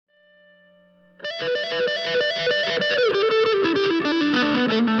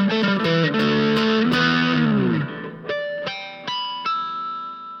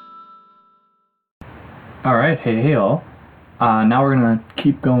Alright, hey all. Now we're going to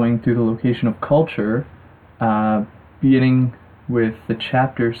keep going through the location of culture, beginning with the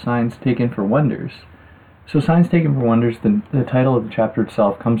chapter Signs Taken for Wonders. So Signs Taken for Wonders, the title of the chapter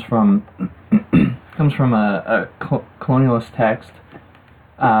itself comes from a colonialist text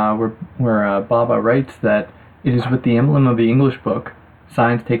where Baba writes that it is with the emblem of the English book,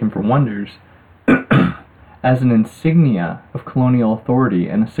 Signs Taken for Wonders, as an insignia of colonial authority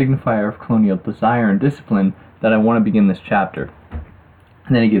and a signifier of colonial desire and discipline that I want to begin this chapter.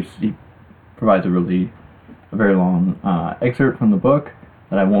 And then he provides a very long excerpt from the book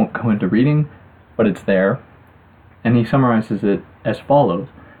that I won't go into reading, but it's there. And he summarizes it as follows.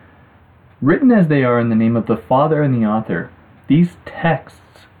 Written as they are in the name of the Father and the Author, these texts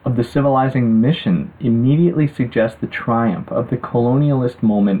of the civilizing mission immediately suggest the triumph of the colonialist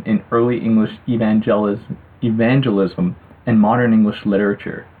moment in early English evangelism and modern English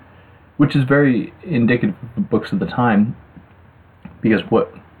literature, which is very indicative of the books of the time, because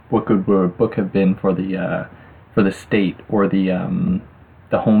what good would a book have been for the state or the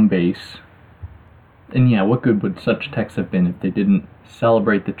home base? And yeah, what good would such texts have been if they didn't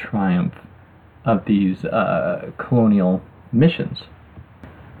celebrate the triumph of these colonial missions?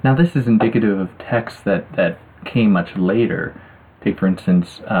 Now, this is indicative of texts that came much later. Take, for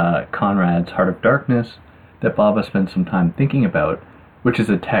instance, Conrad's Heart of Darkness, that Baba spent some time thinking about, which is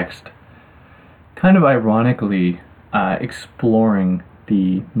a text kind of ironically exploring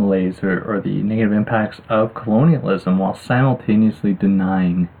the malaise or the negative impacts of colonialism while simultaneously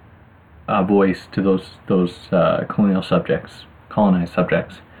denying a voice to those colonial subjects, colonized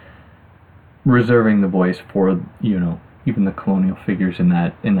subjects, reserving the voice for, even the colonial figures in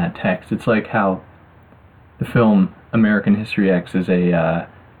that text. It's like how the film American History X is a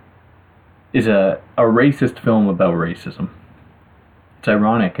racist film about racism. It's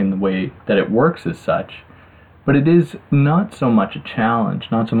ironic in the way that it works as such, but it is not so much a challenge,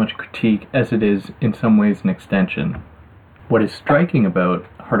 not so much a critique, as it is in some ways an extension. What is striking about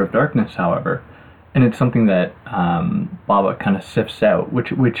Heart of Darkness, however, and it's something that Baba kind of sifts out,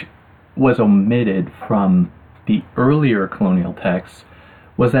 which was omitted from the earlier colonial texts,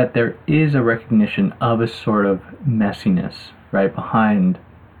 was that there is a recognition of a sort of messiness right behind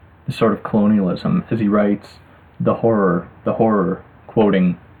the sort of colonialism. As he writes, the horror,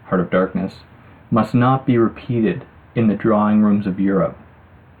 quoting Heart of Darkness, must not be repeated in the drawing rooms of Europe,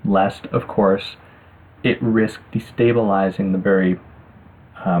 lest, of course, it risk destabilizing the very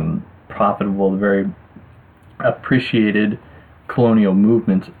profitable, the very appreciated colonial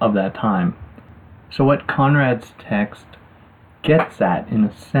movements of that time. So what Conrad's text gets at, in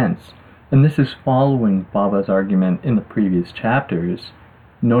a sense, and this is following Baba's argument in the previous chapters,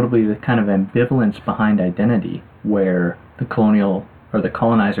 notably the kind of ambivalence behind identity, where the colonial or the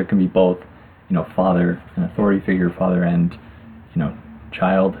colonizer can be both, father, an authority figure, father and,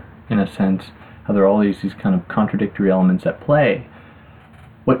 child, in a sense, how there are all these kind of contradictory elements at play.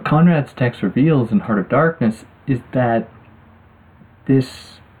 What Conrad's text reveals in Heart of Darkness is that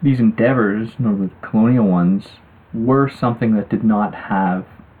these endeavors, notably the colonial ones, were something that did not have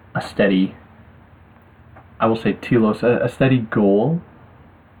a steady, I will say telos, a steady goal,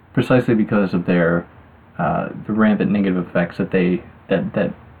 precisely because of their the rampant negative effects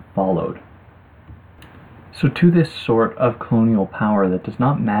that followed. So to this sort of colonial power that does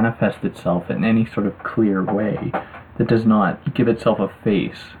not manifest itself in any sort of clear way, that does not give itself a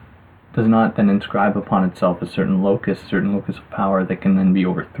face, does not then inscribe upon itself a certain locus of power that can then be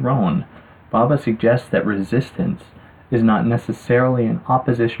overthrown, Baba suggests that resistance is not necessarily an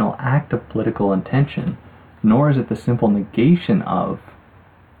oppositional act of political intention, nor is it the simple negation of,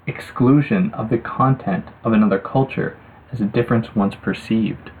 exclusion of the content of another culture as a difference once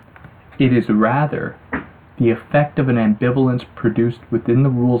perceived. It is rather the effect of an ambivalence produced within the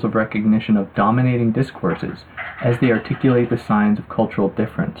rules of recognition of dominating discourses as they articulate the signs of cultural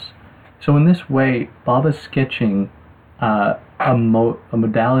difference. So in this way, Baba's sketching a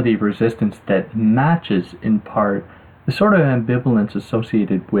modality of resistance that matches in part the sort of ambivalence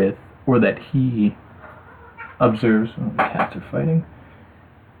associated with, or that he observes, the cats are fighting,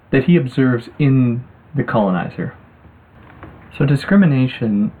 that he observes in the colonizer. So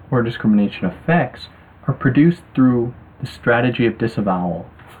discrimination or discrimination effects are produced through the strategy of disavowal.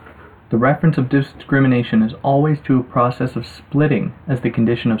 The reference of discrimination is always to a process of splitting as the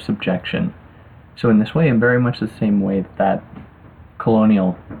condition of subjection. So in this way, in very much the same way that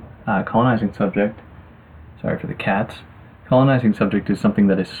colonizing subject, sorry for the cats, colonizing subject is something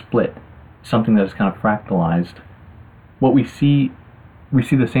that is split, something that is kind of fractalized what we see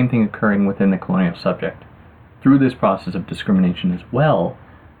the same thing occurring within the colonial subject. Through this process of discrimination as well,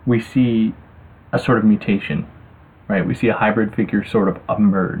 we see a sort of mutation, right? We see a hybrid figure sort of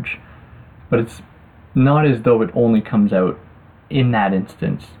emerge. But it's not as though it only comes out in that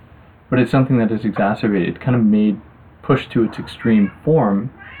instance, but it's something that is exacerbated, kind of pushed to its extreme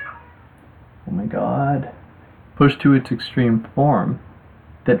form. Oh my god. Pushed to its extreme form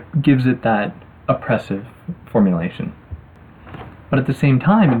that gives it that oppressive formulation. But at the same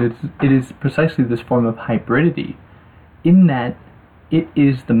time, it is precisely this form of hybridity, in that it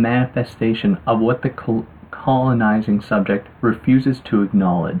is the manifestation of what the colonizing subject refuses to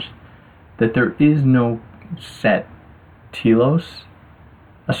acknowledge, that there is no set telos,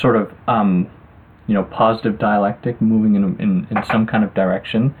 a sort of positive dialectic moving in some kind of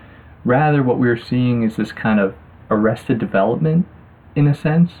direction. Rather, what we're seeing is this kind of arrested development, in a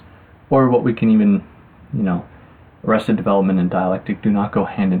sense, or what we can even, arrested development and dialectic do not go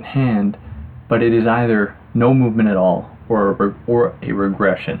hand in hand, but it is either no movement at all or a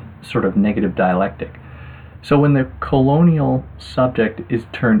regression, sort of negative dialectic. So when the colonial subject is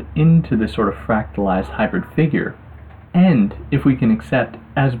turned into this sort of fractalized hybrid figure, and if we can accept,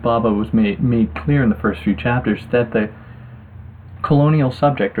 as Bhabha was made clear in the first few chapters, that the colonial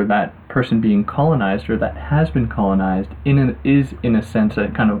subject, or that person being colonized, or that has been colonized, is in a sense a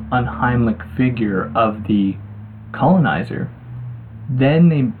kind of unheimlich figure of the colonizer, then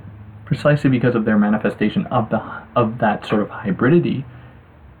they, precisely because of their manifestation of that sort of hybridity,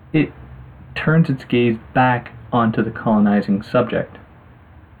 it turns its gaze back onto the colonizing subject,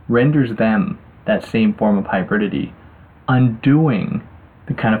 renders them that same form of hybridity, undoing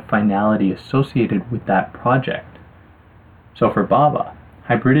the kind of finality associated with that project. So for Bhabha,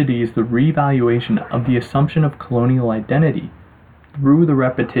 hybridity is the revaluation of the assumption of colonial identity through the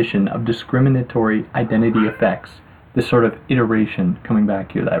repetition of discriminatory identity effects, this sort of iteration coming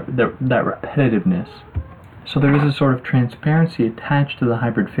back here, that repetitiveness. So there is a sort of transparency attached to the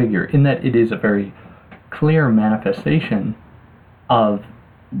hybrid figure, in that it is a very clear manifestation of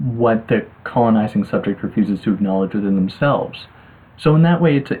what the colonizing subject refuses to acknowledge within themselves. So in that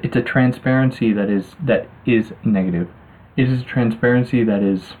way, it's a transparency that is negative. It is a transparency that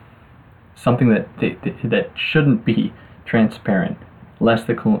is something that shouldn't be transparent, lest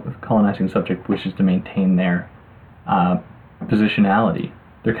the colonizing subject wishes to maintain their positionality,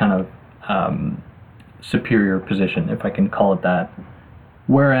 their kind of superior position, if I can call it that.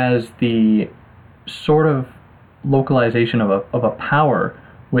 Whereas the sort of localization of a power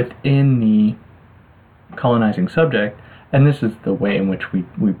within the colonizing subject, and this is the way in which we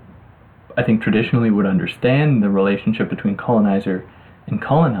I think traditionally would understand the relationship between colonizer and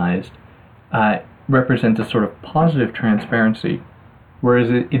colonized, represents a sort of positive transparency, whereas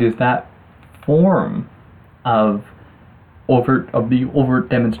it is that form of the overt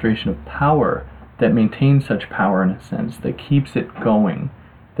demonstration of power that maintains such power, in a sense, that keeps it going,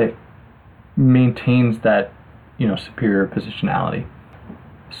 that maintains that superior positionality.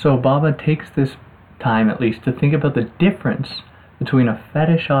 So Bhabha takes this time, at least, to think about the difference between a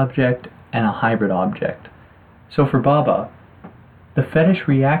fetish object and a hybrid object. So for Bhabha, the fetish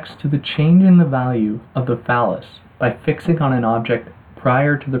reacts to the change in the value of the phallus by fixing on an object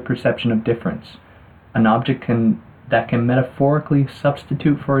prior to the perception of difference, an object that can metaphorically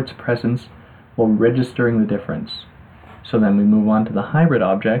substitute for its presence while registering the difference. So then we move on to the hybrid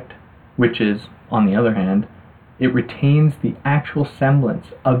object, which is, on the other hand, it retains the actual semblance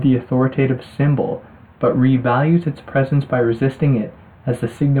of the authoritative symbol, but revalues its presence by resisting it as the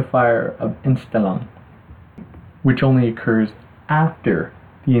signifier of Instellung, which only occurs after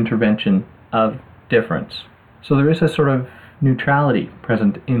the intervention of difference. So there is a sort of neutrality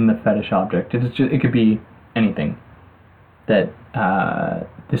present in the fetish object. It could be anything that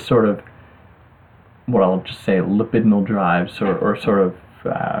this sort of, what I'll just say, libidinal drives or sort of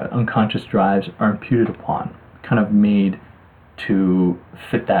unconscious drives are imputed upon, kind of made to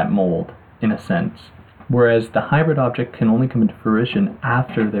fit that mold, in a sense. Whereas the hybrid object can only come into fruition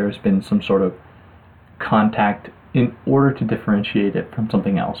after there's been some sort of contact in order to differentiate it from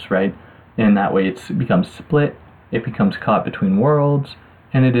something else, right? And in that way it becomes split, it becomes caught between worlds,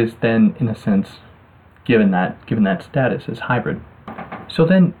 and it is then, in a sense, given that status as hybrid. So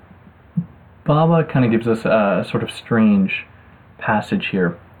then Bhabha kind of gives us a sort of strange passage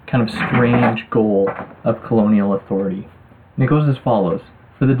here, kind of strange goal of colonial authority. And it goes as follows.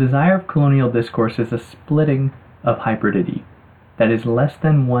 For the desire of colonial discourse is a splitting of hybridity that is less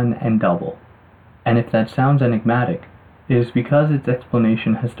than one and double. And if that sounds enigmatic, it is because its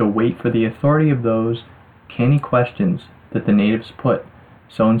explanation has to wait for the authority of those canny questions that the natives put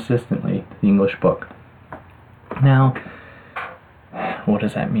so insistently to the English book. Now, what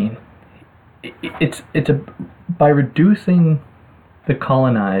does that mean? By reducing the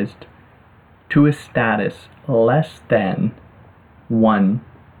colonized to a status less than one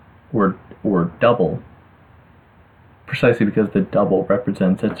or double, precisely because the double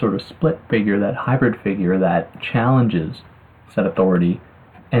represents that sort of split figure, that hybrid figure that challenges said authority,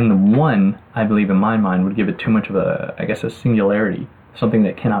 and the one, I believe in my mind, would give it too much of a singularity, something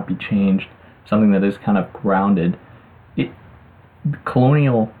that cannot be changed, something that is kind of grounded. The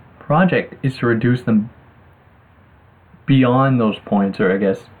colonial project is to reduce them beyond those points, or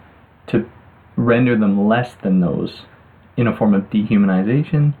to render them less than those in a form of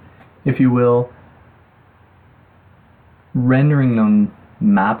dehumanization, if you will, rendering them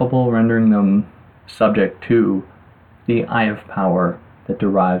mappable, rendering them subject to the eye of power that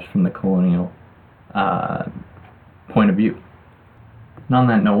derives from the colonial point of view. And on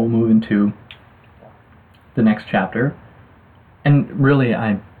that note, we'll move into the next chapter. And really,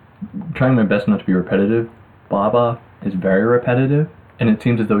 I'm trying my best not to be repetitive. Baba is very repetitive, and it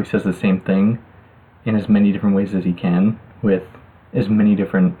seems as though he says the same thing in as many different ways as he can, with as many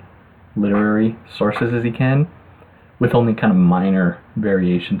different literary sources as he can, with only kind of minor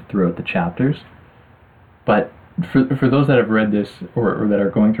variations throughout the chapters. But for those that have read this, or that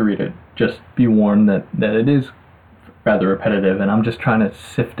are going to read it, just be warned that it is rather repetitive, and I'm just trying to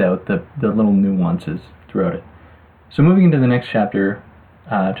sift out the little nuances throughout it. So moving into the next chapter,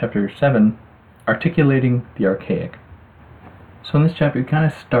 chapter 7, Articulating the Archaic. So in this chapter, it kind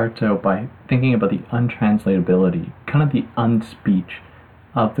of starts out by thinking about the untranslatability, kind of the unspeech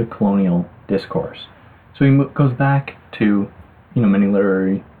of the colonial discourse. So he goes back to, many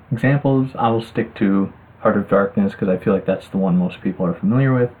literary examples. I will stick to Heart of Darkness because I feel like that's the one most people are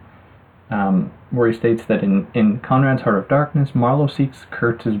familiar with, where he states that in Conrad's Heart of Darkness, Marlowe seeks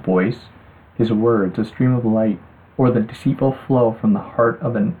Kurtz's voice, his words, a stream of light, or the deceitful flow from the heart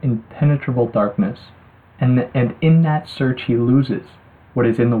of an impenetrable darkness. And in that search he loses what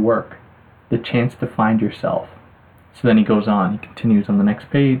is in the work, the chance to find yourself. So then he goes on, he continues on the next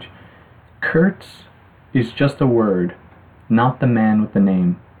page. Kurtz is just a word, not the man with the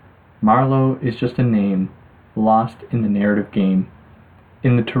name. Marlowe is just a name, lost in the narrative game.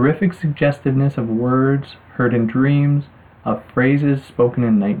 In the terrific suggestiveness of words heard in dreams, of phrases spoken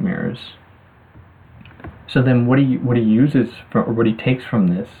in nightmares. So then what he uses, or what he takes from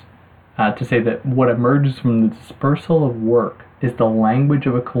this, to say that what emerges from the dispersal of work is the language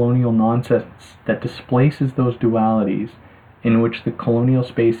of a colonial nonsense that displaces those dualities in which the colonial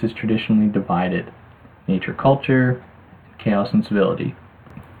space is traditionally divided: nature, culture, chaos, and civility.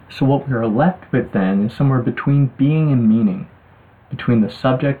 So what we are left with then is somewhere between being and meaning, between the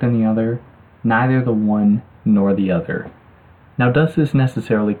subject and the other, neither the one nor the other. Now, does this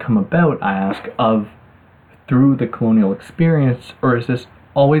necessarily come about, I ask, through the colonial experience, or is this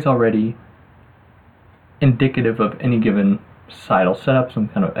always already indicative of any given societal setup, some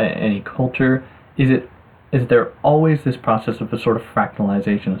kind of any culture? Is there always this process of a sort of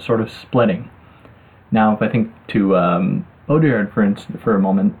fractalization, a sort of splitting? Now, if I think to Baudrillard, for a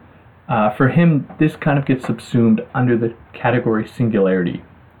moment, for him, this kind of gets subsumed under the category singularity.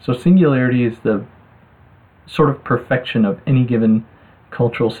 So singularity is the sort of perfection of any given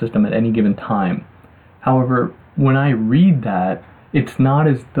cultural system at any given time. However, when I read that, it's not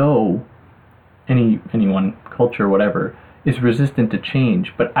as though any one culture, whatever, is resistant to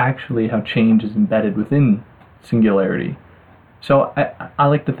change, but actually how change is embedded within singularity. So I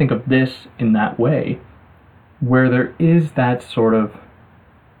like to think of this in that way, where there is that sort of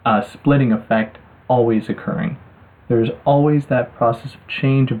splitting effect always occurring. There's always that process of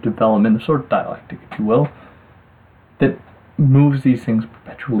change, of development, a sort of dialectic, if you will, that moves these things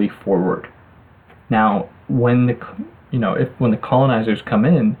perpetually forward. Now, when the colonizers come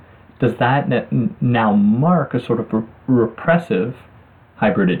in, does that now mark a sort of repressive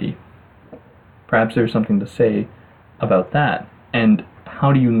hybridity? Perhaps there's something to say about that. And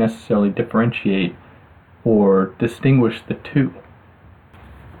how do you necessarily differentiate or distinguish the two?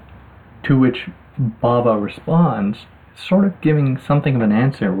 To which Baba responds, sort of giving something of an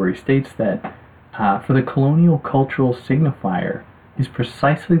answer, where he states that for the colonial cultural signifier is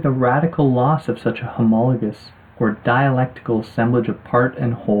precisely the radical loss of such a homologous or dialectical assemblage of part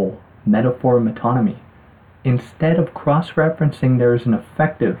and whole, metaphor and metonymy. Instead of cross-referencing, there is an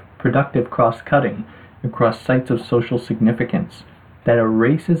effective, productive cross-cutting across sites of social significance that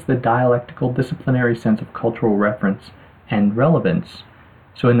erases the dialectical disciplinary sense of cultural reference and relevance.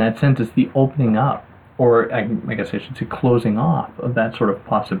 So in that sense, it's the opening up, or I guess I should say closing off, of that sort of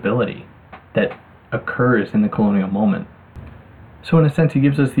possibility that occurs in the colonial moment. So in a sense, he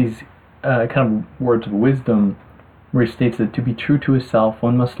gives us these kind of words of wisdom where he states that to be true to himself,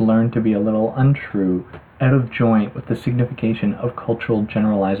 one must learn to be a little untrue, out of joint with the signification of cultural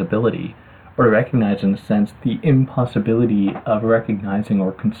generalizability, or to recognize, in a sense, the impossibility of recognizing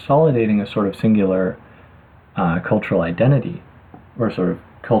or consolidating a sort of singular cultural identity, or sort of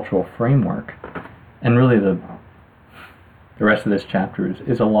cultural framework. And really the rest of this chapter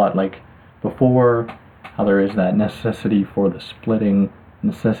is a lot like before, how there is that necessity for the splitting,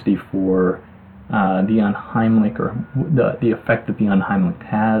 necessity for the unheimlich, or the effect that the unheimlich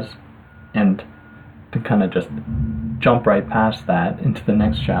has, and to kind of just jump right past that into the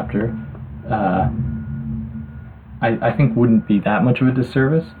next chapter, I think wouldn't be that much of a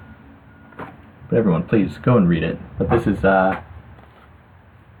disservice. But everyone, please go and read it. But this is,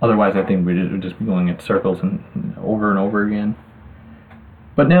 otherwise I think we would just be going in circles and over again.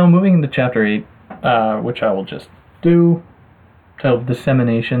 But now moving into chapter 8, which I will just do, titled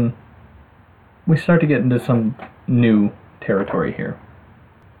Dissemination, we start to get into some new territory here.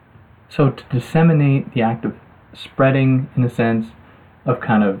 So to disseminate, the act of spreading, in a sense, of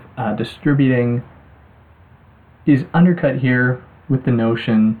kind of distributing, is undercut here with the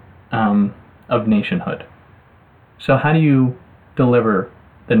notion of nationhood. So how do you deliver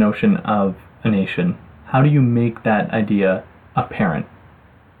the notion of a nation? How do you make that idea apparent?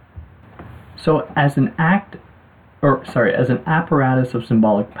 So as an apparatus of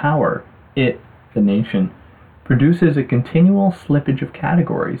symbolic power, it, the nation, produces a continual slippage of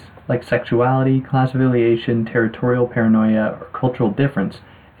categories like sexuality, class affiliation, territorial paranoia, or cultural difference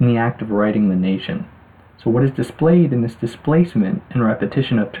in the act of writing the nation. So what is displayed in this displacement and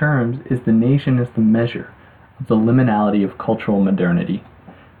repetition of terms is the nation as the measure of the liminality of cultural modernity.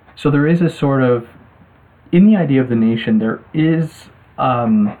 So there is a sort of, in the idea of the nation, there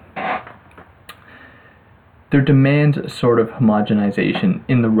demands a sort of homogenization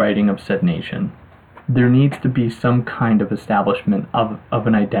in the writing of said nation. There needs to be some kind of establishment of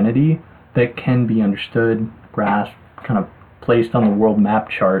an identity that can be understood, grasped, kind of placed on the world map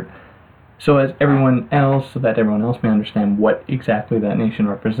chart, so that everyone else may understand what exactly that nation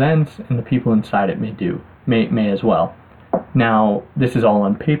represents, and the people inside it may as well. Now, this is all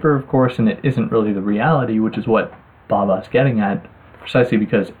on paper, of course, and it isn't really the reality, which is what Bhabha is getting at, precisely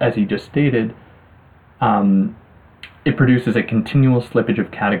because, as he just stated, it produces a continual slippage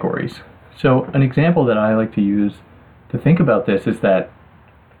of categories. So an example that I like to use to think about this is that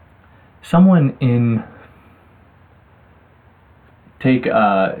someone in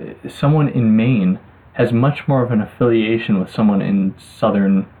Maine has much more of an affiliation with someone in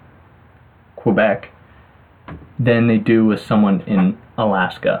southern Quebec than they do with someone in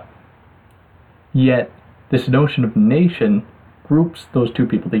Alaska. Yet this notion of nation groups those two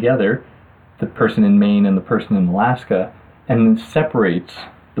people together, the person in Maine and the person in Alaska, and then separates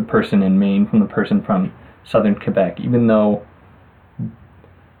the person in Maine from the person from southern Quebec, even though,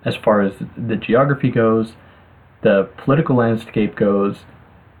 as far as the geography goes, the political landscape goes,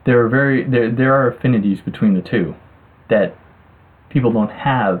 there are affinities between the two that people don't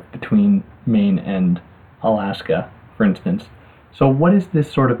have between Maine and Alaska, for instance. So what is this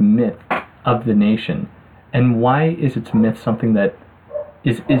sort of myth of the nation, and why is its myth something that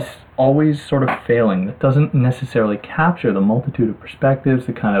is always sort of failing, that doesn't necessarily capture the multitude of perspectives,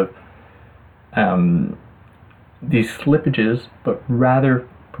 the kind of these slippages, but rather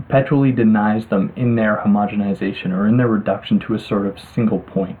perpetually denies them in their homogenization or in their reduction to a sort of single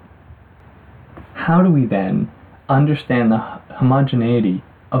point? How do we then understand the homogeneity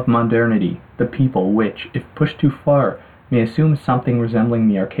of modernity, the people, which, if pushed too far, may assume something resembling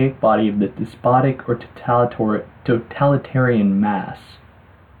the archaic body of the despotic or totalitarian mass?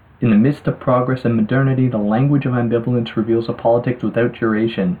 In the midst of progress and modernity, the language of ambivalence reveals a politics without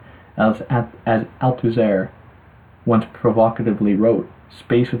duration, as Althusser once provocatively wrote,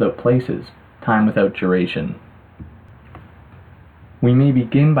 space without places, time without duration. We may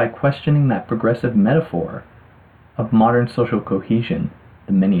begin by questioning that progressive metaphor of modern social cohesion,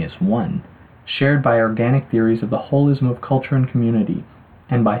 the many as one, shared by organic theories of the holism of culture and community,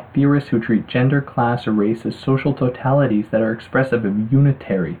 and by theorists who treat gender, class, or race as social totalities that are expressive of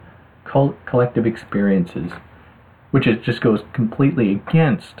unitary, collective experiences, which just goes completely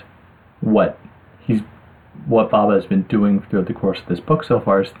against what Bhabha has been doing throughout the course of this book so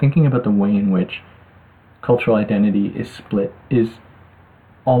far, is thinking about the way in which cultural identity is split, is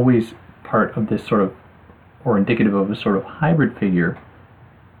always part of this sort of, or indicative of a sort of hybrid figure.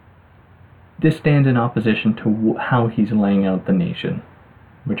 This stands in opposition to how he's laying out the nation,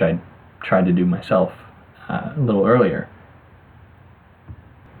 which I tried to do myself a little earlier.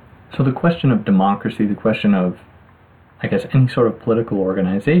 So the question of democracy, the question of, I guess, any sort of political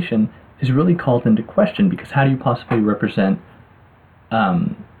organization, is really called into question, because how do you possibly represent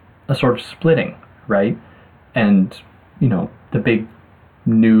a sort of splitting, right? And, the big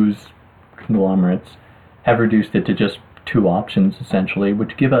news conglomerates have reduced it to just two options, essentially,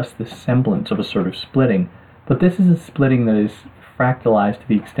 which give us the semblance of a sort of splitting. But this is a splitting that is fractalized to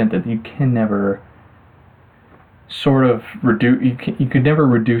the extent that you can never sort of you could never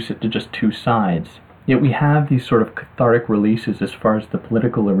reduce it to just two sides. Yet we have these sort of cathartic releases as far as the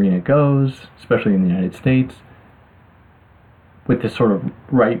political arena goes, especially in the United States, with this sort of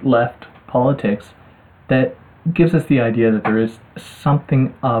right-left politics that gives us the idea that there is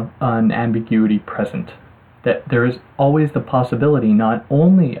something of an ambiguity present, that there is always the possibility not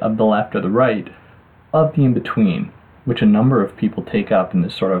only of the left or the right, of the in-between, which a number of people take up in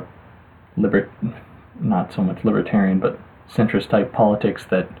this sort of not so much libertarian, but centrist type politics,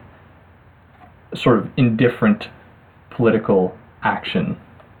 that sort of indifferent political action,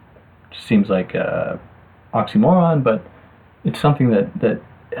 which seems like a oxymoron, but it's something that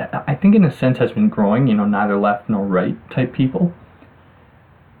I think in a sense has been growing, neither left nor right type people.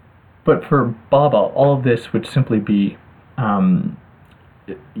 But for Baba, all of this would simply be, a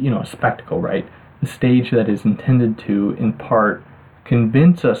spectacle, right? The stage that is intended to, in part,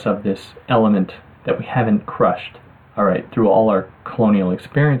 convince us of this element that we haven't crushed, all right, through all our colonial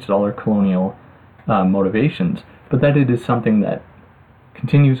experiences, all our colonial motivations, but that it is something that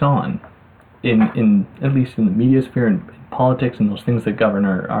continues on in at least in the media sphere and politics and those things that govern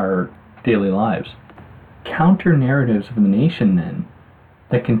our daily lives. Counter narratives of the nation, then,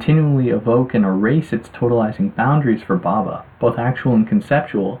 that continually evoke and erase its totalizing boundaries for Baba, both actual and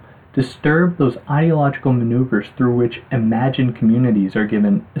conceptual, disturb those ideological maneuvers through which imagined communities are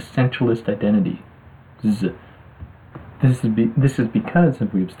given essentialist identity. This is because,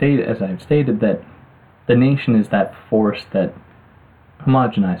 as I've stated, that the nation is that force that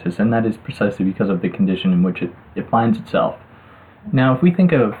homogenizes, and that is precisely because of the condition in which it finds itself. Now, if we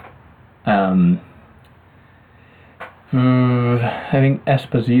think of, I think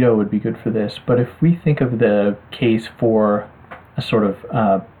Esposito would be good for this, but if we think of the case for a sort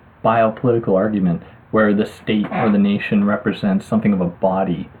of biopolitical argument where the state or the nation represents something of a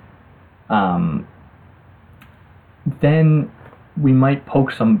body, then we might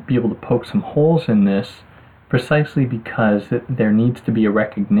be able to poke some holes in this, precisely because there needs to be a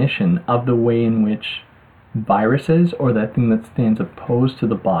recognition of the way in which viruses, or that thing that stands opposed to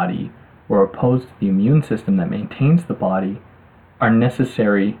the body or opposed to the immune system that maintains the body, are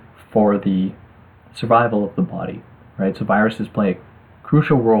necessary for the survival of the body, right? So viruses play a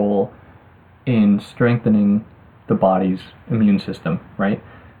crucial role in strengthening the body's immune system, right?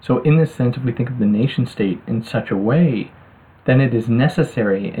 So in this sense, if we think of the nation state in such a way, then it is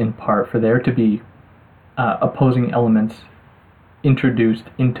necessary in part for there to be opposing elements introduced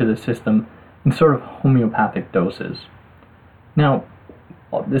into the system in sort of homeopathic doses. Now,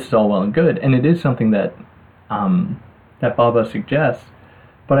 this is all well and good, and it is something that that Baba suggests,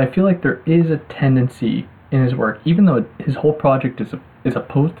 but I feel like there is a tendency in his work, even though his whole project is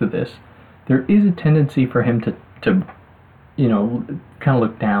opposed to this, there is a tendency for him to kind of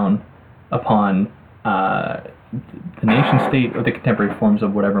look down upon the nation state or the contemporary forms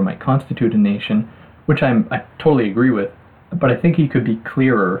of whatever might constitute a nation, which I totally agree with, but I think he could be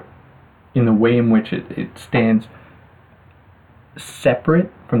clearer in the way in which it stands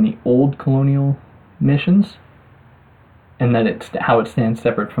separate from the old colonial missions, and that how it stands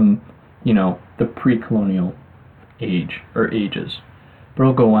separate from, the pre-colonial age or ages. But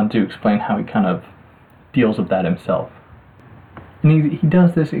I'll go on to explain how he kind of deals with that himself. And he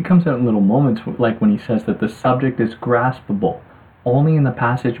does this, it comes out in little moments, like when he says that the subject is graspable only in the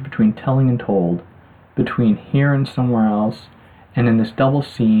passage between telling and told, between here and somewhere else, and in this double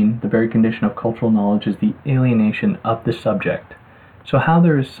scene, the very condition of cultural knowledge is the alienation of the subject. So how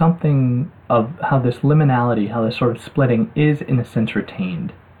there is something of how this liminality, how this sort of splitting is in a sense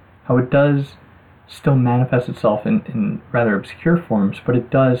retained, how it does still manifest itself in rather obscure forms, but it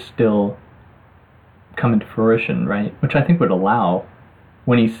does still come into fruition, right? Which I think would allow,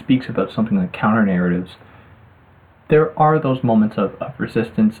 when he speaks about something like counter-narratives, there are those moments of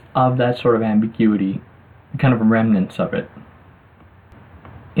resistance, of that sort of ambiguity, kind of remnants of it.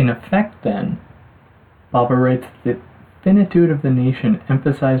 In effect, then, Baba writes that the finitude of the nation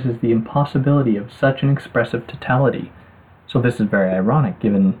emphasizes the impossibility of such an expressive totality. So this is very ironic,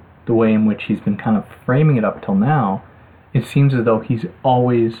 given the way in which he's been kind of framing it up till now. It seems as though he's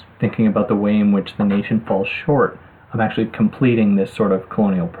always thinking about the way in which the nation falls short of actually completing this sort of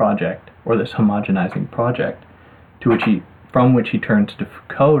colonial project, or this homogenizing project, from which he turns to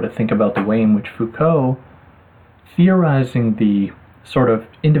Foucault to think about the way in which Foucault, theorizing the sort of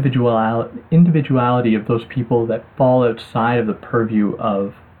individuality of those people that fall outside of the purview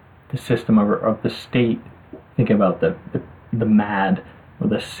of the system of the state. Think about the mad or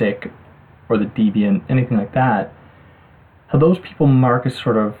the sick or the deviant, anything like that. How those people mark a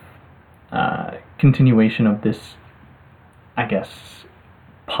sort of continuation of this, I guess,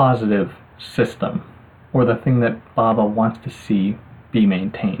 positive system, or the thing that Baba wants to see be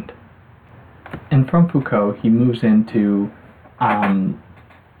maintained. And from Foucault, he moves into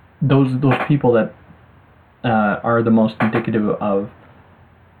those people that are the most indicative of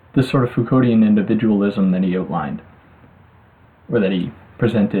the sort of Foucauldian individualism that he outlined, or that he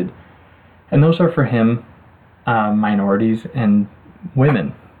presented. And those are for him minorities and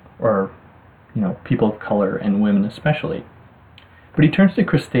women, or people of color and women especially. But he turns to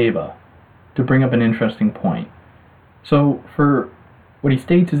Kristeva to bring up an interesting point. So for what he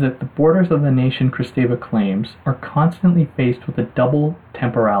states is that the borders of the nation Kristeva claims are constantly faced with a double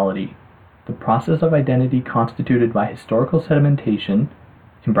temporality: the process of identity constituted by historical sedimentation,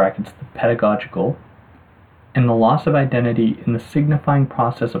 in brackets the pedagogical, and the loss of identity in the signifying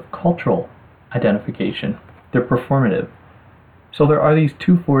process of cultural identification, the performative. So there are these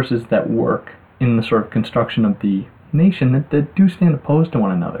two forces that work in the sort of construction of the nation that do stand opposed to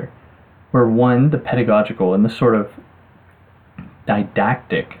one another, where one, the pedagogical and the sort of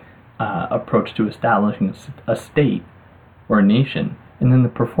didactic approach to establishing a state or a nation, and then the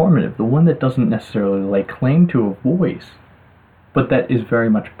performative, the one that doesn't necessarily lay claim to a voice, but that is very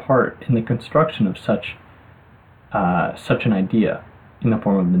much part in the construction of such an idea in the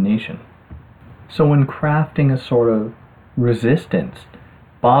form of the nation. So when crafting a sort of resistance,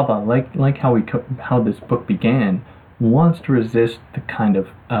 Baba, like how this book began, wants to resist the kind of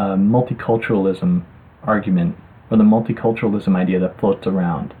multiculturalism argument, or the multiculturalism idea that floats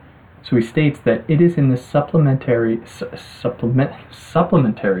around. So he states that it is in the supplementary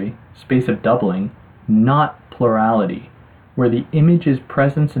space of doubling, not plurality, where the image is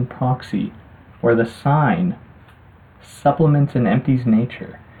presence and proxy, where the sign supplements and empties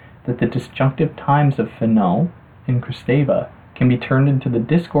nature, that the disjunctive times of Fanon and Kristeva can be turned into the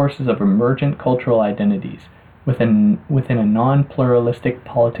discourses of emergent cultural identities within a non-pluralistic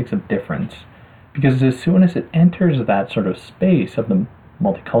politics of difference. Because as soon as it enters that sort of space of the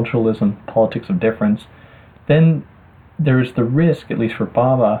multiculturalism, politics of difference, then there's the risk, at least for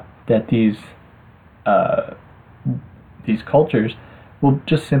Baba, that these cultures will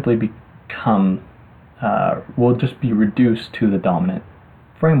just simply become, will just be reduced to the dominant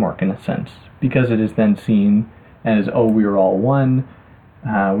framework in a sense, because it is then seen as, oh, we are all one,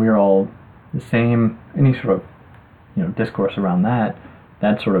 we are all the same, any sort of discourse around that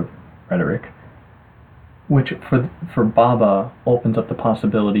sort of rhetoric, which for Baba opens up the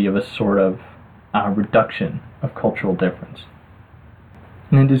possibility of a sort of reduction of cultural difference.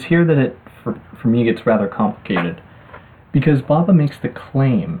 And it is here that it, for me, gets rather complicated, because Baba makes the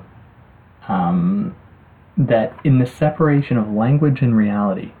claim that in the separation of language and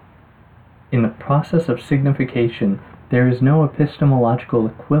reality, in the process of signification, there is no epistemological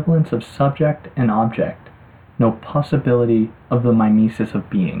equivalence of subject and object, no possibility of the mimesis of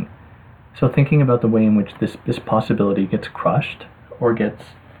being. So thinking about the way in which this possibility gets crushed or gets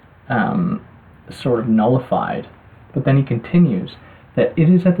sort of nullified, but then he continues that it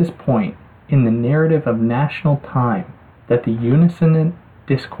is at this point in the narrative of national time that the unison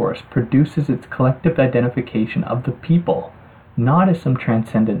discourse produces its collective identification of the people, not as some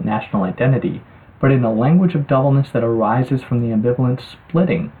transcendent national identity, but in a language of doubleness that arises from the ambivalent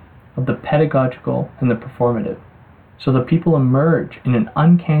splitting of the pedagogical and the performative. So the people emerge in an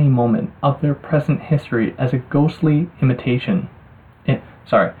uncanny moment of their present history as a ghostly intimation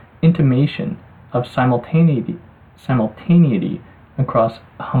of simultaneity across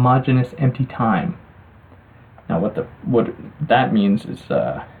a homogeneous empty time. Now what that means is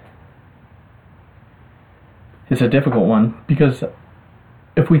a difficult one, because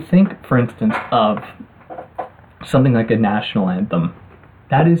if we think, for instance, of something like a national anthem,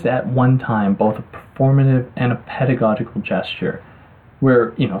 that is at one time both a performative and a pedagogical gesture,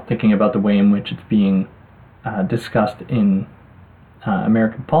 where, thinking about the way in which it's being discussed in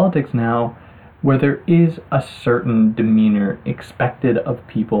American politics now, where there is a certain demeanor expected of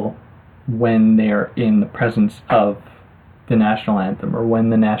people when they are in the presence of the national anthem, or when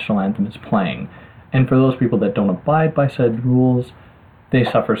the national anthem is playing. And for those people that don't abide by said rules, they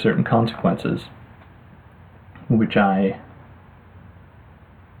suffer certain consequences, which I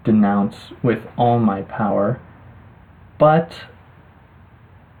denounce with all my power. But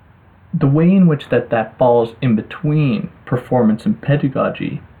the way in which that falls in between performance and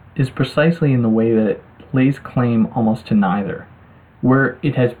pedagogy is precisely in the way that it lays claim almost to neither. where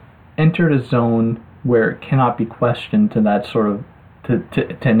it has entered a zone where it cannot be questioned to that sort of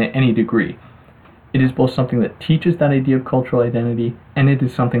to any degree. It is both something that teaches that idea of cultural identity, and it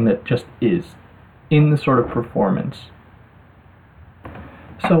is something that just is in the sort of performance.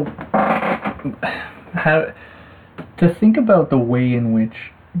 So, how to think about the way in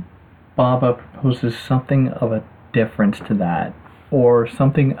which Bhabha proposes something of a difference to that, or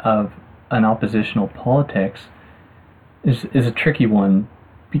something of an oppositional politics, is a tricky one,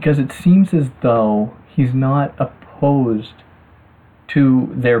 because it seems as though he's not opposed to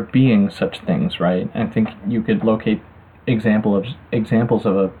there being such things, right? I think you could locate examples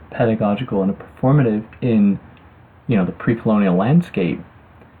of a pedagogical and a performative in, the pre-colonial landscape.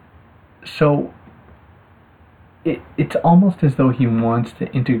 So it's almost as though he wants to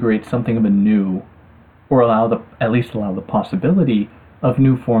integrate something of a new, or at least allow the possibility of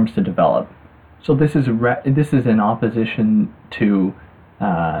new forms to develop. So this is in opposition to,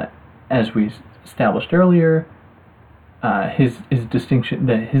 as we established earlier, his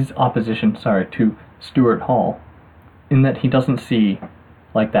opposition to Stuart Hall, in that he doesn't see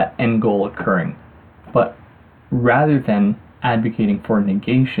like that end goal occurring, but rather than advocating for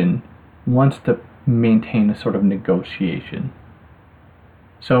negation, wants to maintain a sort of negotiation.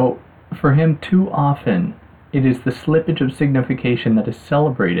 So for him, too often, it is the slippage of signification that is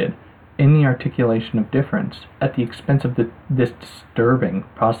celebrated in the articulation of difference at the expense of this disturbing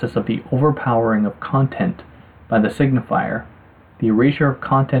process of the overpowering of content by the signifier. The erasure of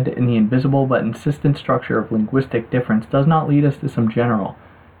content in the invisible but insistent structure of linguistic difference does not lead us to some general,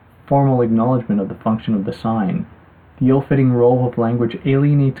 formal acknowledgement of the function of the sign. The ill-fitting role of language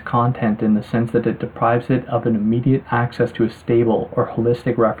alienates content in the sense that it deprives it of an immediate access to a stable or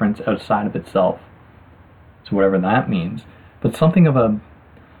holistic reference outside of itself. So whatever that means, but something of a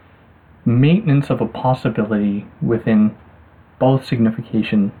maintenance of a possibility within both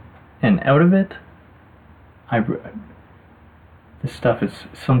signification and out of it. This stuff is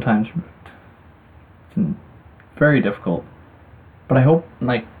sometimes very difficult, but I hope,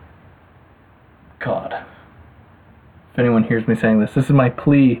 God, if anyone hears me saying this is my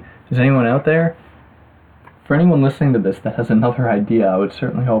plea. Is anyone out there? For anyone listening to this that has another idea, I would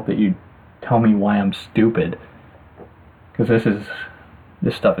certainly hope that you tell me why I'm stupid, because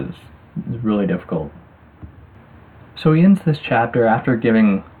this stuff is really difficult. So he ends this chapter after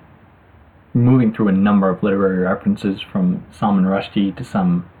moving through a number of literary references from Salman Rushdie to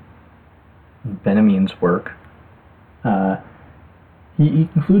some Benjamin's work. He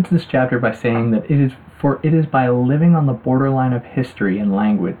concludes this chapter by saying that it is by living on the borderline of history and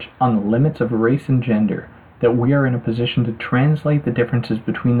language, on the limits of race and gender, that we are in a position to translate the differences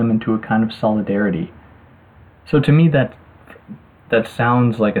between them into a kind of solidarity. So to me that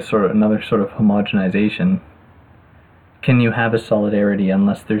sounds like another sort of homogenization. Can you have a solidarity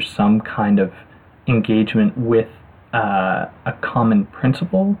unless there's some kind of engagement with a common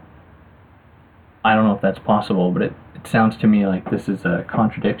principle? I don't know if that's possible, but it sounds to me like this is a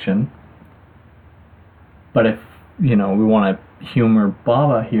contradiction. But if, we want to humor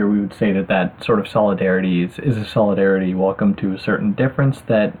Bhabha here, we would say that sort of solidarity is a solidarity welcome to a certain difference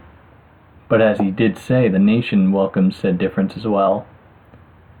but as he did say, the nation welcomes said difference as well.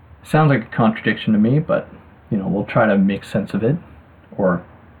 Sounds like a contradiction to me, but, we'll try to make sense of it. Or,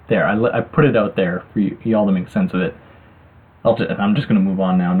 there, I put it out there for you all to make sense of it. I'm just going to move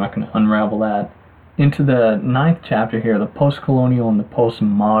on now. I'm not going to unravel that. Into the 9th chapter here, the post-colonial and the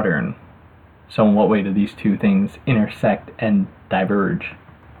postmodern. So in what way do these two things intersect and diverge?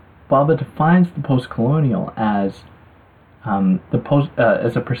 Bhabha defines the post-colonial as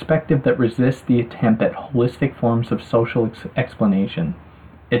a perspective that resists the attempt at holistic forms of social explanation.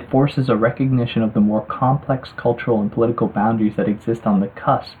 It forces a recognition of the more complex cultural and political boundaries that exist on the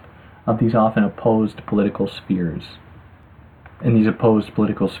cusp of these often opposed political spheres. And these opposed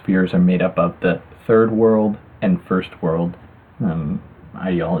political spheres are made up of the third world and first world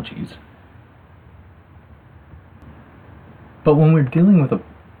ideologies. But when we're dealing with a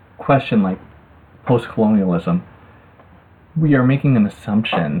question like post-colonialism, we are making an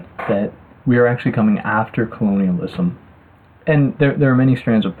assumption that we are actually coming after colonialism. And there are many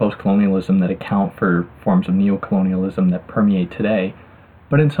strands of post-colonialism that account for forms of neo-colonialism that permeate today.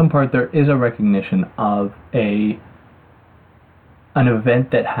 But in some part, there is a recognition of an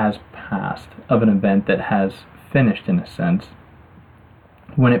event that has passed, of an event that has finished in a sense.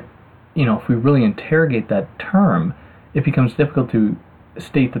 When if we really interrogate that term, it becomes difficult to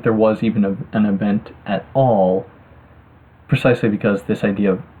state that there was even an event at all, precisely because this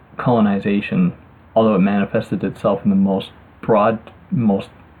idea of colonization, although it manifested itself in the most broad, most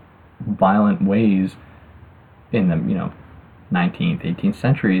violent ways in the 19th, 18th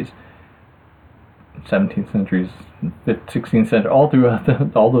centuries, 17th centuries, 15th, 16th century, all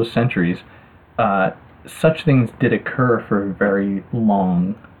throughout all those centuries, such things did occur for a very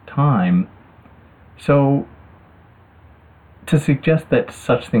long time. So to suggest that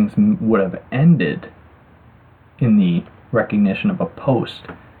such things would have ended in the recognition of a post,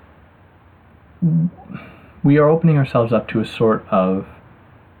 we are opening ourselves up to a sort of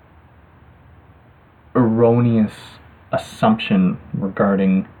erroneous assumption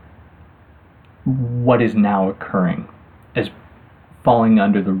regarding what is now occurring as falling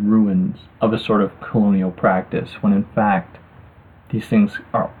under the ruins of a sort of colonial practice, when in fact these things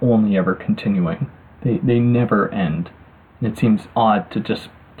are only ever continuing. They never end. And it seems odd to just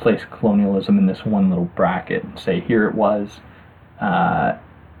place colonialism in this one little bracket and say, here it was,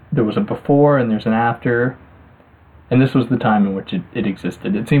 there was a before and there's an after, and this was the time in which it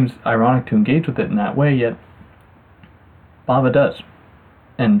existed. It seems ironic to engage with it in that way, yet Bhabha does.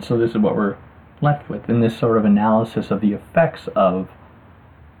 And so this is what we're left with in this sort of analysis of the effects of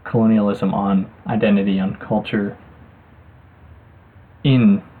colonialism on identity, on culture,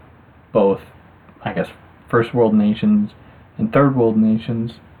 in both, I guess, first world nations and third world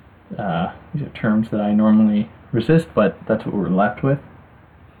nations. These are terms that I normally resist, but that's what we're left with.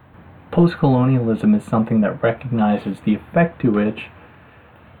 Post-colonialism is something that recognizes the effect to which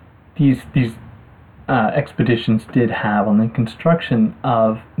these expeditions did have on the construction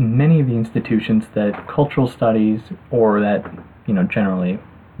of many of the institutions that cultural studies, or that, generally,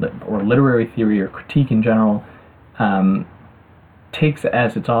 or literary theory or critique in general, takes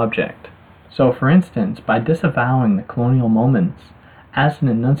as its object. So, for instance, by disavowing the colonial moments as an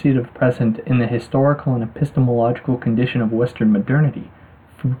enunciative present in the historical and epistemological condition of Western modernity,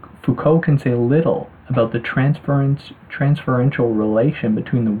 Foucault can say little about the transferential relation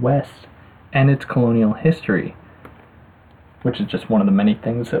between the West and its colonial history, which is just one of the many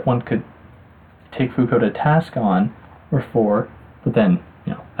things that one could take Foucault to task on or for. But then,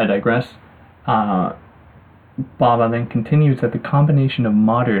 I digress. Bhabha then continues that the combination of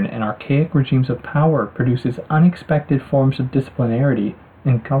modern and archaic regimes of power produces unexpected forms of disciplinarity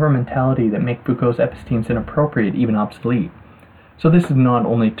and governmentality that make Foucault's epistemes inappropriate, even obsolete. So this is not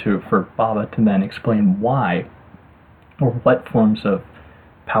only for Bhabha to then explain why or what forms of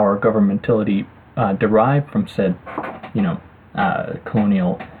power governmentality derive from said,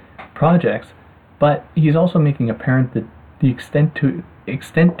 colonial projects, but he's also making apparent that the extent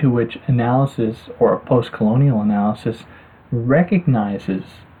to which analysis, or a post-colonial analysis, recognizes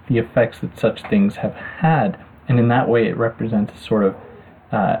the effects that such things have had, and in that way it represents a sort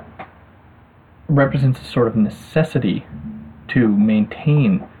of necessity to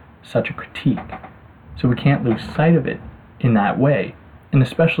maintain such a critique. So we can't lose sight of it in that way, and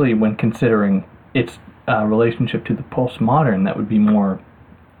especially when considering its relationship to the postmodern, that would be more,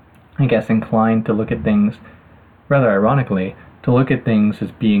 I guess, inclined to look at things, rather ironically, to look at things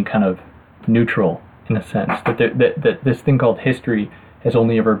as being kind of neutral in a sense, that this thing called history has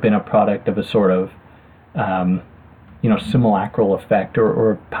only ever been a product of a sort of simulacral effect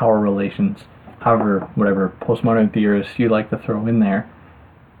or power relations, however, whatever postmodern theorists you like to throw in there.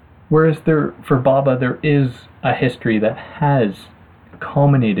 Whereas for Bhabha, there is a history that has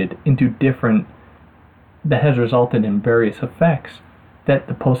culminated into that has resulted in various effects that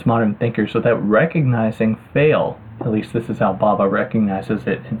the postmodern thinkers, without recognizing, fail, at least this is how Bhabha recognizes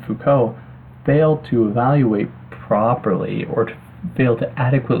it in Foucault, fail to evaluate properly, or to fail to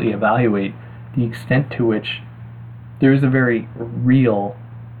adequately evaluate the extent to which there is a very real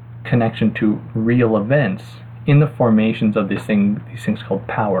connection to real events in the formations of these things called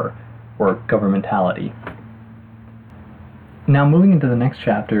power or governmentality. Now, moving into the next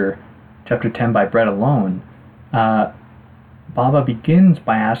chapter, chapter 10, by Bread Alone, Bhabha begins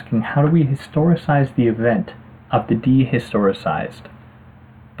by asking, how do we historicize the event of the dehistoricized,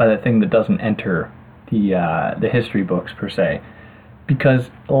 by the thing that doesn't enter the history books per se? Because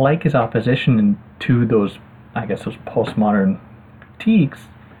like his opposition to those postmodern critiques,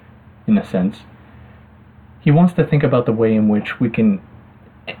 in a sense, he wants to think about the way in which we can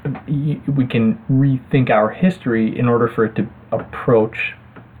rethink our history in order for it to approach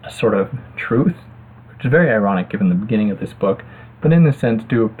a sort of truth, which is very ironic given the beginning of this book, but in a sense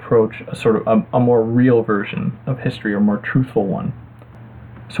to approach a sort of a more real version of history, or more truthful one.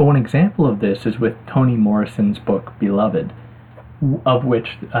 So one example of this is with Toni Morrison's book Beloved, of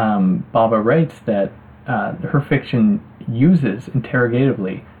which Bhabha writes that her fiction uses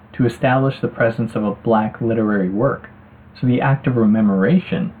interrogatively to establish the presence of a black literary work. So the act of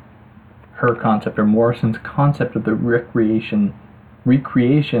rememoration, her concept, or Morrison's concept of the recreation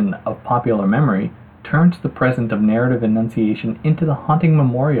of popular memory, turns the present of narrative enunciation into the haunting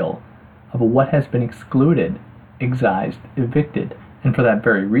memorial of what has been excluded, excised, evicted, and for that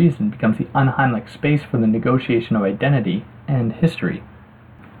very reason becomes the unheimlich space for the negotiation of identity and history.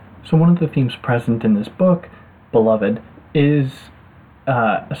 So one of the themes present in this book, Beloved, is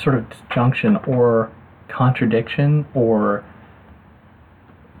a sort of disjunction or contradiction or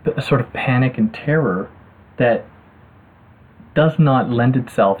a sort of panic and terror that does not lend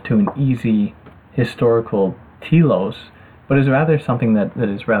itself to an easy historical telos, but is rather something that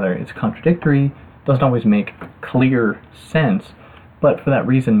is rather, it's contradictory, doesn't always make clear sense, but for that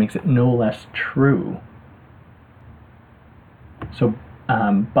reason makes it no less true. So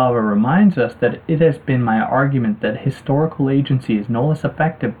Bava reminds us that it has been my argument that historical agency is no less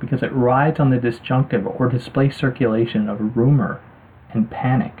effective because it rides on the disjunctive or displaced circulation of rumor and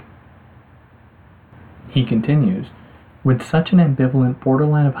panic. He continues, would such an ambivalent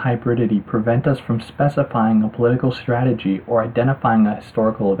borderline of hybridity prevent us from specifying a political strategy or identifying a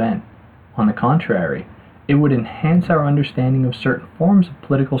historical event? On the contrary, it would enhance our understanding of certain forms of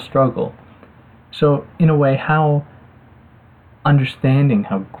political struggle. So, in a way, how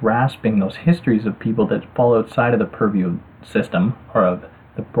grasping those histories of people that fall outside of the purview system or of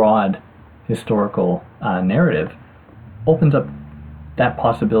the broad historical narrative opens up that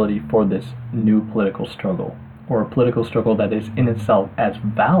possibility for this new political struggle, or a political struggle that is in itself as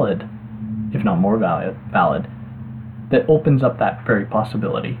valid, if not more valid, that opens up that very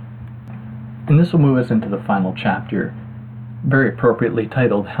possibility. And this will move us into the final chapter, very appropriately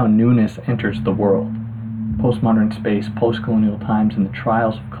titled How Newness Enters the World, Postmodern Space, Post-Colonial Times, and the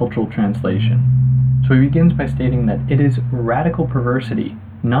Trials of Cultural Translation. So he begins by stating that it is radical perversity,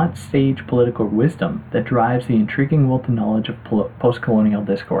 not sage political wisdom, that drives the intriguing will to knowledge of post-colonial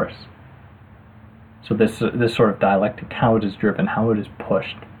discourse. So this sort of dialectic, how it is driven, how it is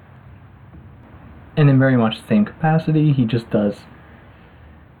pushed. And in very much the same capacity, he takes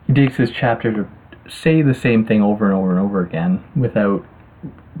this chapter to say the same thing over and over and over again without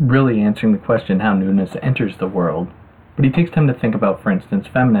really answering the question how newness enters the world. But he takes time to think about, for instance,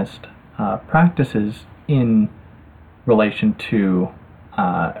 feminist practices in relation to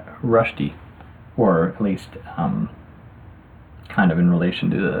Rushdie, or at least kind of in relation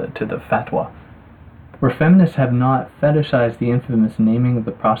to the fatwa, where feminists have not fetishized the infamous naming of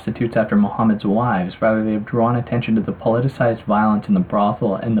the prostitutes after Muhammad's wives. Rather, they have drawn attention to the politicized violence in the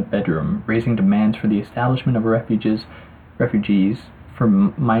brothel and the bedroom, raising demands for the establishment of refugees for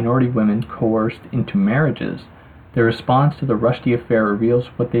minority women coerced into marriages. Their response to the Rushdie affair reveals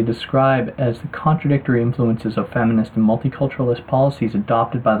what they describe as the contradictory influences of feminist and multiculturalist policies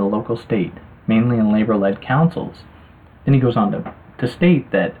adopted by the local state, mainly in labor-led councils. Then he goes on to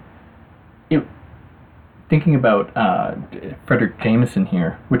state that thinking about Frederick Jameson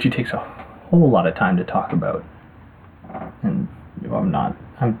here, which he takes a whole lot of time to talk about, and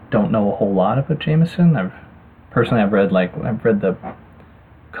I don't know a whole lot about Jameson. I've read the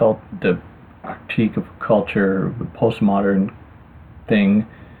critique of culture, the postmodern thing,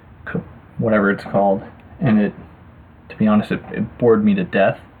 whatever it's called, and to be honest, it bored me to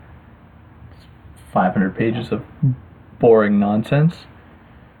death. It's 500 pages of boring nonsense.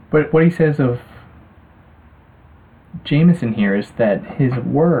 But what he says of Jameson here is that his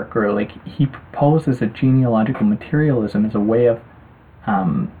work, or he proposes a genealogical materialism as a way of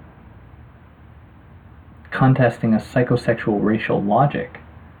contesting a psychosexual racial logic.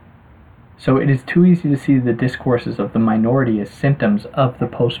 So it is too easy to see the discourses of the minority as symptoms of the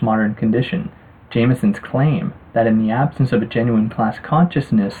postmodern condition. Jameson's claim that in the absence of a genuine class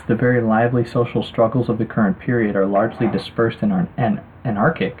consciousness, the very lively social struggles of the current period are largely dispersed and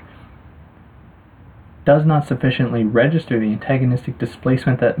anarchic, does not sufficiently register the antagonistic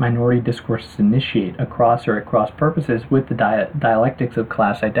displacement that minority discourses initiate across purposes with the dialectics of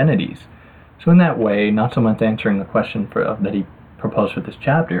class identities. So in that way, not so much answering the question that he proposed for this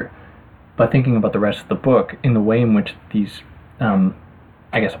chapter, but thinking about the rest of the book in the way in which these,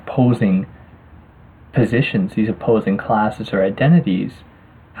 opposing positions, these opposing classes or identities,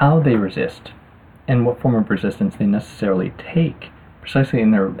 how they resist, and what form of resistance they necessarily take, precisely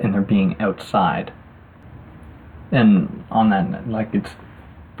in their being outside. And on that, it's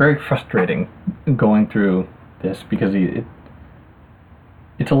very frustrating going through this because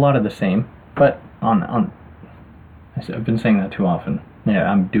it's a lot of the same. But I've been saying that too often.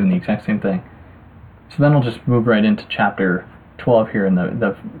 Yeah, I'm doing the exact same thing. So then I'll just move right into chapter 12 here in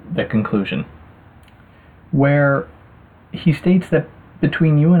the conclusion, where he states that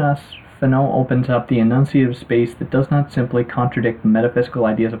between you and us, Fanon opens up the enunciative space that does not simply contradict the metaphysical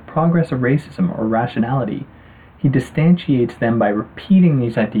ideas of progress or racism or rationality. He distantiates them by repeating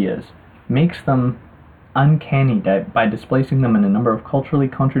these ideas, makes them uncanny by displacing them in a number of culturally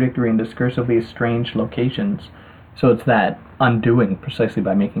contradictory and discursively estranged locations. So it's that undoing precisely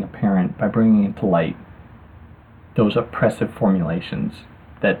by making apparent, by bringing into light those oppressive formulations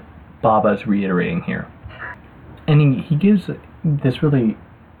that Baba is reiterating here. And he gives this really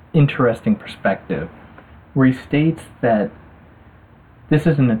interesting perspective where he states that this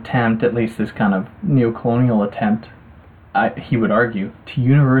is an attempt, at least this kind of neo-colonial attempt, he would argue, to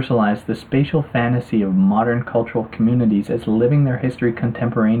universalize the spatial fantasy of modern cultural communities as living their history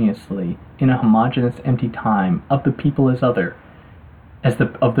contemporaneously in a homogeneous empty time of the people as other,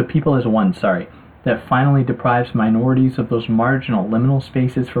 of the people as one, that finally deprives minorities of those marginal liminal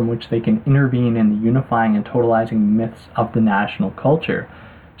spaces from which they can intervene in the unifying and totalizing myths of the national culture.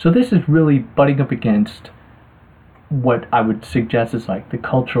 So this is really butting up against what I would suggest is like the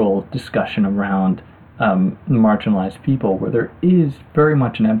cultural discussion around marginalized people, where there is very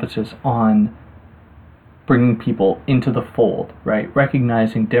much an emphasis on bringing people into the fold, right?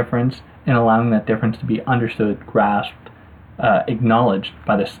 Recognizing difference and allowing that difference to be understood, grasped, acknowledged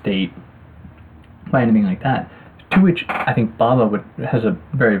by the state, by anything like that. To which I think Baba has a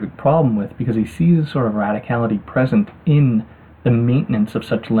very big problem with, because he sees a sort of radicality present in the maintenance of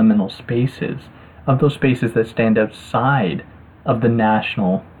such liminal spaces, of those spaces that stand outside of the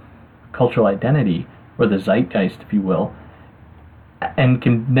national cultural identity, or the zeitgeist, if you will, and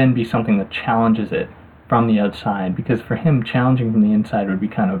can then be something that challenges it from the outside, because for him, challenging from the inside would be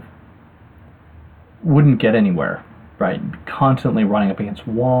wouldn't get anywhere, right? Constantly running up against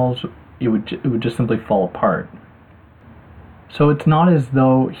walls, it would just simply fall apart. So it's not as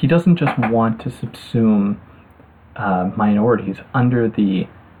though he doesn't just want to subsume minorities under the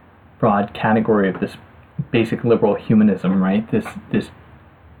broad category of this basic liberal humanism, right? This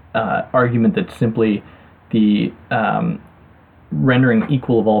argument that simply the rendering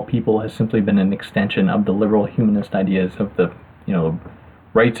equal of all people has simply been an extension of the liberal humanist ideas of the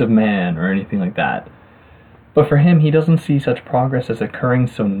rights of man or anything like that. But for him, he doesn't see such progress as occurring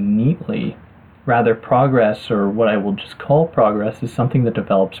so neatly. Rather, progress, or what I will just call progress, is something that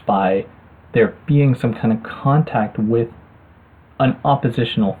develops by there being some kind of contact with an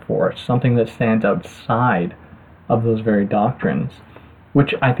oppositional force, something that stands outside of those very doctrines,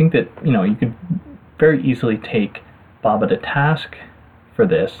 which I think that, you could very easily take Baba to task for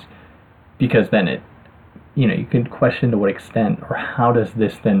this, because then you could question to what extent, or how does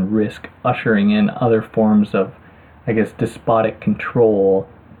this then risk ushering in other forms of, I guess, despotic control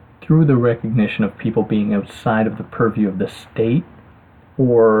through the recognition of people being outside of the purview of the state,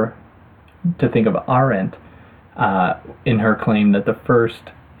 or to think of Arendt in her claim that the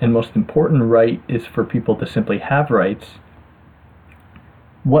first and most important right is for people to simply have rights.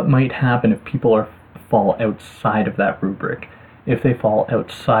 What might happen if people fall outside of that rubric, if they fall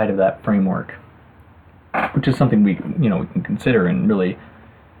outside of that framework? Which is something we can consider and really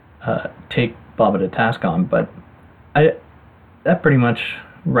take Baba to task on. But that pretty much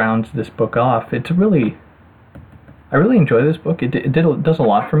rounds this book off. I really enjoy this book. It does a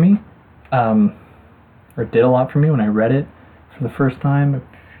lot for me, or did a lot for me when I read it for the first time a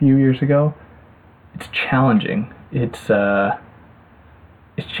few years ago. It's challenging. It's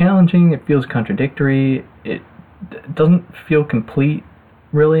challenging. It feels contradictory. It doesn't feel complete,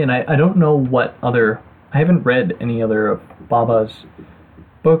 really. And I don't know what other. I haven't read any other of Baba's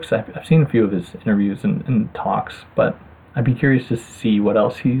books. I've seen a few of his interviews and talks, but I'd be curious to see what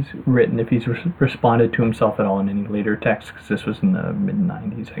else he's written, if he's responded to himself at all in any later texts, because this was in the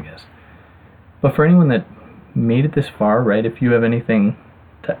mid-90s, I guess. But for anyone that made it this far, right, if you have anything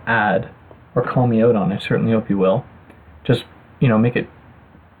to add or call me out on, I certainly hope you will. Just, make it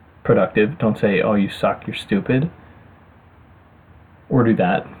productive. Don't say, oh, you suck, you're stupid. Or do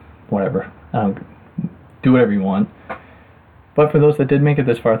that. Whatever. Do whatever you want. But for those that did make it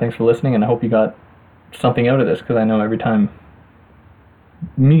this far, thanks for listening, and I hope you got something out of this, because I know every time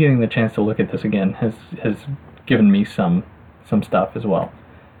me getting the chance to look at this again has given me some stuff as well.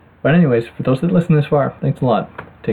 But anyways, for those that listen this far, thanks a lot.